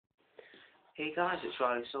Hey guys, it's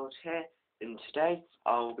Riley Swords here, and today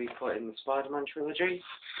I will be putting the Spider-Man trilogy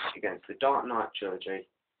against the Dark Knight trilogy.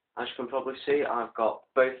 As you can probably see, I've got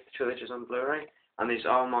both trilogies on Blu-ray, and these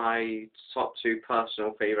are my top two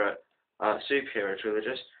personal favourite superhero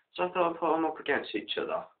trilogies, so I thought I'd put them up against each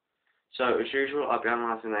other. So, as usual, I'll be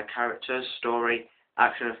analysing their characters, story,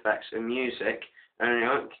 action effects, and music, and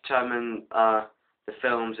I won't determine the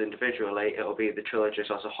films individually, it'll be the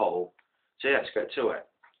trilogies as a whole. So yeah, let's get to it.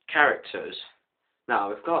 Characters. Now,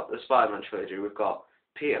 we've got the Spider-Man trilogy, we've got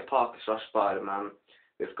Peter Parker / Spider-Man,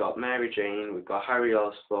 we've got Mary Jane, we've got Harry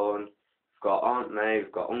Osborn, we've got Aunt May,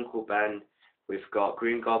 we've got Uncle Ben, we've got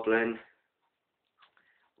Green Goblin,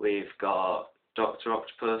 we've got Dr.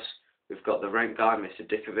 Octopus, we've got the Rent guy, Mr.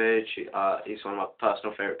 Dickovich. He's one of my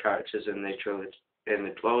personal favourite characters in the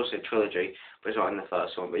trilogy, trilogy, but he's not in the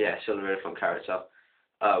first one, but yeah, still a really fun character.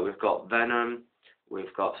 We've got Venom,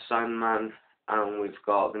 we've got Sandman, and we've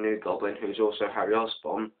got the new Goblin, who's also Harry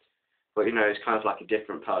Osborn, but you know, he's kind of like a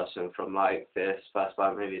different person from like this first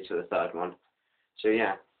Batman movie to the third one. So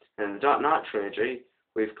yeah, in the Dark Knight trilogy,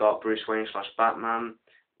 we've got Bruce Wayne / Batman,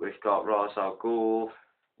 we've got Ra's al Ghul,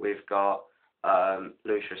 we've got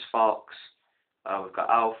Lucius Fox, we've got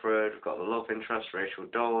Alfred, we've got the love interest, Rachel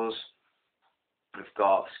Dawes, we've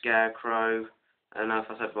got Scarecrow, I don't know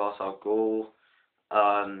if I said Ra's al Ghul,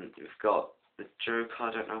 we've got the Joker,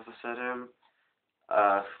 I don't know if I said him,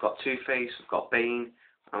 we've got Two-Face, we've got Bane,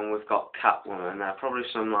 and we've got Catwoman. There are probably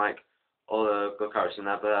some like other good characters in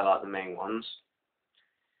there, but they're like the main ones.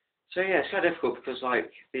 So yeah, it's kind of difficult because like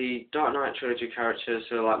the Dark Knight trilogy characters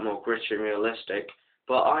are like more gritty and realistic,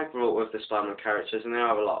 but I grew up with the Spider-Man characters and they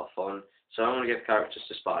have a lot of fun, so I'm going to give characters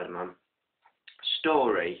to Spider-Man.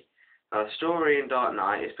 Story. Story in Dark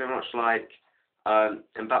Knight is pretty much like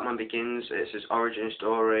in Batman Begins. It's his origin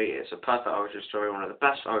story. It's a perfect origin story, one of the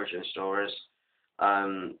best origin stories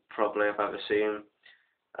probably I've ever seen.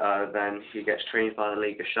 Then he gets trained by the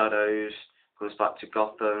League of Shadows, comes back to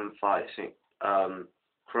Gotham, fights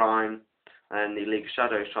crime, and the League of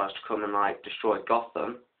Shadows tries to come and like destroy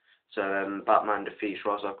Gotham. So then Batman defeats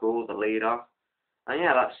Ra's al Ghul, the leader. And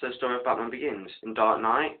yeah, that's the story of Batman Begins. In Dark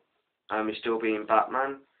Knight, he's still being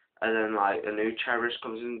Batman, and then like a new terrorist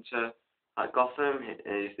comes into like Gotham.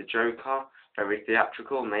 He's the Joker, very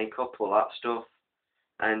theatrical, makeup, all that stuff.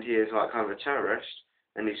 And he is like kind of a terrorist,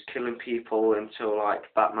 and he's killing people until like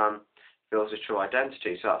Batman feels his true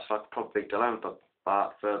identity. So that's like a probably big dilemma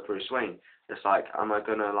for Bruce Wayne. It's like, am I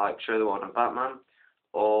gonna like show the world I'm Batman,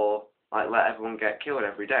 or like let everyone get killed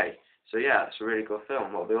every day? So yeah, it's a really good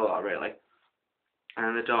film. What they all are really.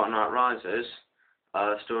 And The Dark Knight Rises.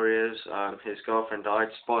 The story is his girlfriend died.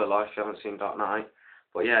 Spoiler if you haven't seen Dark Knight.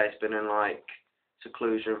 But yeah, he's been in like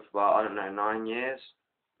seclusion for about, I don't know, 9 years.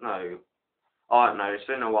 No. I don't know, it's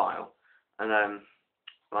been a while. And then,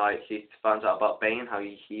 like, he finds out about Bane, how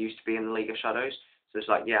he used to be in the League of Shadows. So it's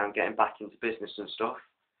like, yeah, I'm getting back into business and stuff.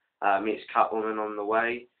 Meets Catwoman on the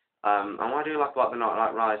way. And what I do like about The Dark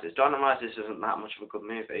Knight Rises, Dark Knight Rises isn't that much of a good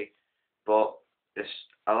movie, but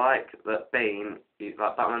I like that Bane,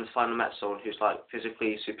 like Batman's finally met someone who's like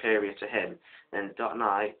physically superior to him. And Dark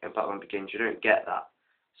Knight and Batman Begins, you don't get that.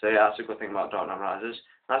 So yeah, that's a good thing about Dark Knight Rises.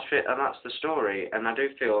 That's it, and that's the story. And I do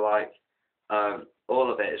feel like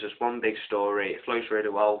all of it is just one big story. It flows really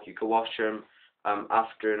well. You can watch them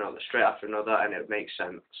after another, straight after another, and it makes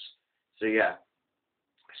sense. So yeah,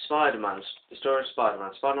 Spider-Man. The story of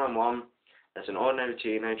Spider-Man. Spider-Man 1. There's an ordinary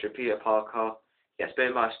teenager, Peter Parker, gets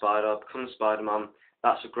bitten by a spider, becomes Spider-Man.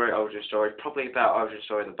 That's a great origin story. Probably a better origin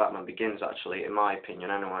story than Batman Begins, actually, in my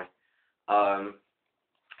opinion, anyway. So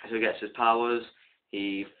he gets his powers.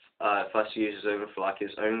 He first uses them for like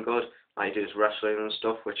his own good. Like he does wrestling and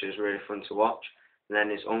stuff, which is really fun to watch. And then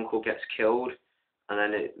his uncle gets killed, and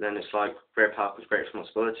then it's like great power with great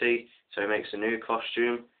responsibility. So he makes a new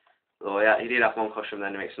costume. Well, yeah, he did have one costume,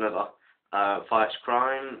 then he makes another. Fights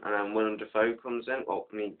crime, and then Willem Dafoe comes in. Well,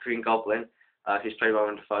 I mean Green Goblin, who's played by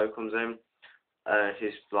Willem Dafoe, comes in.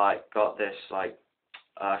 He's like got this like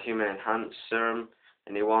human enhanced serum,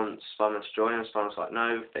 and he wants Spider-Man to join him. Spider-Man's like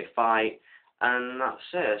no. They fight, and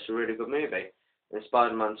that's it. It's a really good movie. In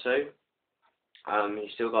Spider-Man 2.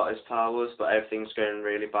 He's still got his powers, but everything's going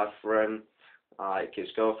really bad for him. Like his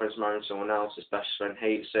girlfriend's marrying someone else, his best friend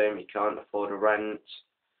hates him, he can't afford a rent.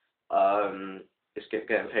 He's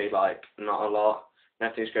getting paid like not a lot.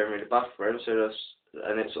 Everything's going really bad for him.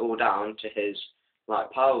 And it's all down to his like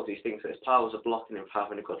powers. He thinks that his powers are blocking him from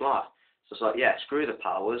having a good life. So it's like, yeah, screw the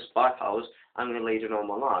powers, buy powers. I'm going to lead a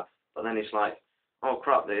normal life. But then he's like, oh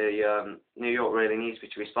crap, New York really needs me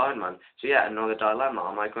to be Spider-Man. So yeah, another dilemma.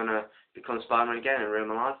 Am I going to become Spider-Man again and ruin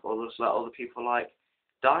my life, or just let other people like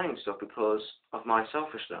die and stuff because of my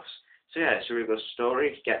selfishness? So yeah, it's a really good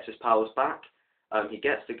story. He gets his powers back. He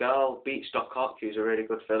gets the girl, beats Doc Ock, who's a really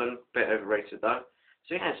good villain, bit overrated though.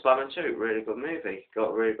 So yeah, Spider-Man 2, really good movie, got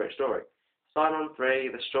a really great story. Spider-Man 3,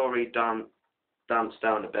 the story damped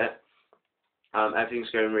down a bit. Everything's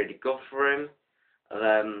going really good for him,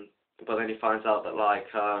 but then he finds out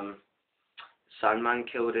that Sandman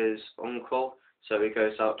killed his uncle, so he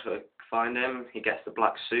goes out to find him. He gets the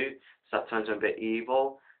black suit, so that turns him a bit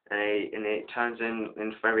evil, and it turns him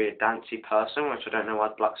into a very dancey person, which I don't know why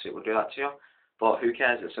the black suit would do that to you, but who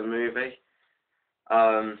cares? It's a movie.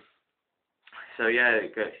 So yeah, he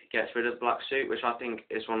gets rid of the black suit, which I think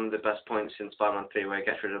is one of the best points in Spider-Man 3, where he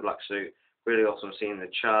gets rid of the black suit. Really awesome seeing the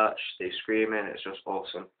church, the screaming, it's just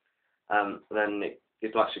awesome. Then the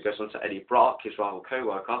black suit goes on to Eddie Brock, his rival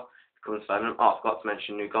co-worker, becomes Venom. Oh, I forgot to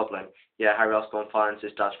mention New Goblin. Yeah, Harry Osborn finds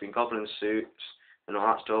his dad's Green Goblin suits and all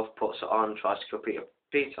that stuff, puts it on, tries to kill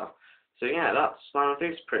Peter. So yeah, that's Spider-Man 3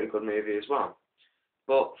 is a pretty good movie as well.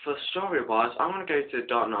 But for story-wise, I'm going to go to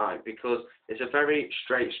Dark Knight because it's a very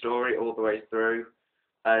straight story all the way through,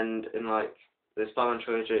 and in the Spider-Man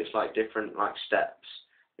trilogy, it's different steps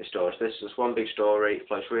in stories. This is one big story, it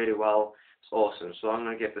flows really well, it's awesome. So I'm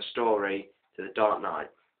going to give the story to the Dark Knight.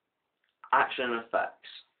 Action effects.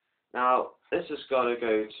 Now this has got to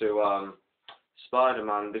go to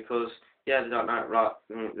Spider-Man because yeah, the Dark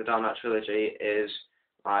Knight trilogy is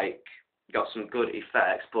got some good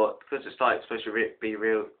effects, but because it's supposed to be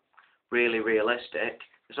really realistic,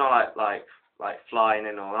 it's not like flying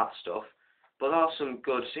and all that stuff. But there are some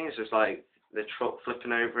good scenes. There's the truck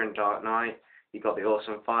flipping over in Dark Knight. You've got the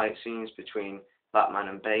awesome fight scenes between Batman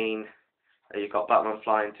and Bane. You've got Batman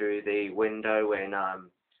flying through the window in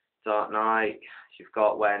Dark Knight. You've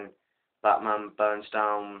got when Batman burns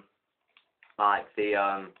down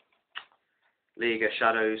the League of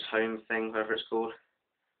Shadows home thing, whatever it's called.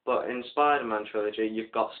 But in Spider-Man trilogy,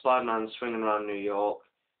 you've got Spider-Man swinging around New York.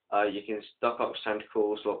 Doc Ock's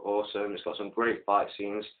tentacles look awesome. It's got some great fight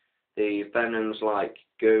scenes. The Venom's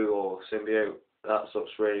goo or symbiote, that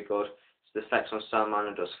looks really good. The effects on Sandman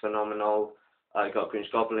are just phenomenal. You got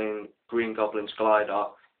Green Goblin's glider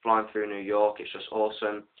flying through New York. It's just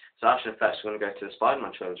awesome. So action effects are going to go to the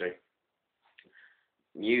Spider-Man trilogy.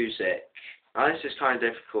 Music. Now this is kind of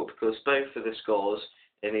difficult because both of the scores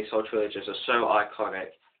in these whole trilogies are so iconic.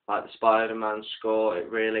 The Spider-Man score, it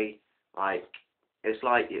really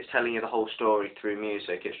it's telling you the whole story through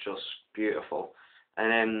music. It's just beautiful.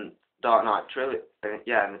 And then Dark Knight trilogy, in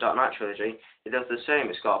the Dark Knight trilogy, it does the same.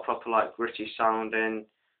 It's got a proper gritty sounding,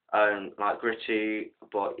 gritty,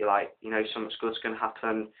 but so much good's gonna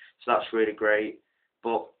happen. So that's really great.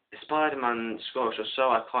 But the Spider-Man score is just so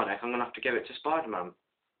iconic. I'm gonna have to give it to Spider-Man.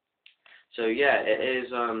 So yeah, it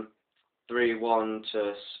is 3-1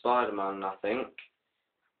 to Spider-Man, I think.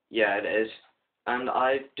 Yeah, it is. And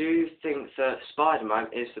I do think that Spider-Man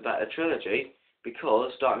is the better trilogy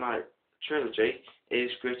because Dark Knight trilogy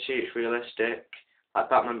is gritty, it's realistic.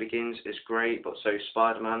 Batman Begins is great, but so is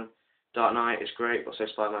Spider-Man. Dark Knight is great, but so is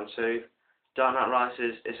Spider-Man 2. Dark Knight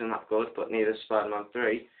Rises isn't that good, but neither is Spider-Man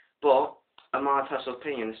 3. But, in my personal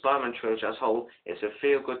opinion, the Spider-Man trilogy as a whole, it's a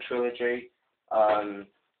feel-good trilogy.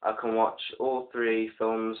 I can watch all 3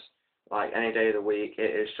 films any day of the week.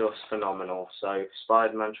 It is just phenomenal. So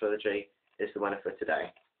Spider-Man trilogy is the winner for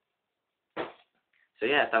today. So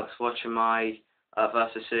yeah, thanks for watching my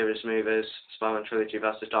versus series movies, Spider-Man trilogy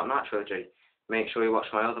versus Dark Knight trilogy. Make sure you watch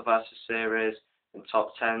my other versus series and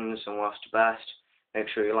top 10s and worst to best. Make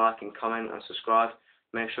sure you like and comment and subscribe.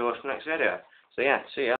 Make sure you watch the next video. So yeah, see ya.